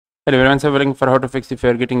Hello everyone, so we're looking for how to fix if you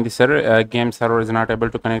are getting the game server is not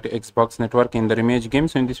able to connect to Xbox network in the REMATCH game.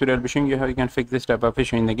 So in this video I'll be showing you how you can fix this type of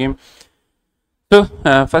issue in the game. So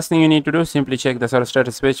first thing you need to do, simply check the server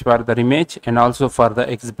status page for the REMATCH and also for the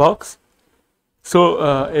Xbox.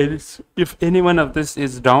 So if any one of this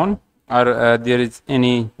is down or there is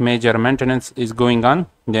any major maintenance is going on,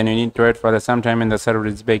 then you need to wait for some time and the server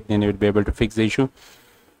is back, then you will be able to fix the issue.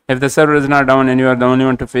 If the server is not down and you are the only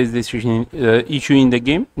one to face this issue in the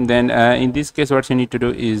game, then in this case what you need to do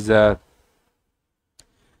is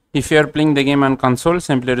if you are playing the game on console,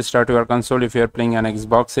 simply restart your console. If you are playing on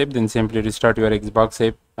Xbox app, then simply restart your Xbox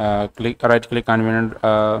app. Right click on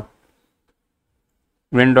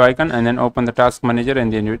window icon and then open the task manager,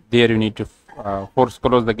 and then there you need to force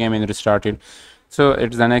close the game and restart it. So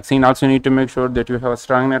it's the next thing. Also, you need to make sure that you have a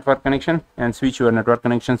strong network connection and switch your network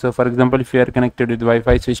connection. So for example, if you are connected with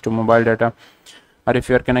Wi-Fi, switch to mobile data, or if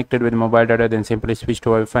you are connected with mobile data, then simply switch to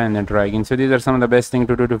Wi-Fi and then try again. So these are some of the best things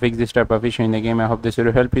to do to fix this type of issue in the game. I hope this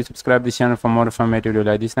will help you. Subscribe this channel for more informative videos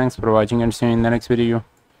like this. Thanks for watching and see you in the next video.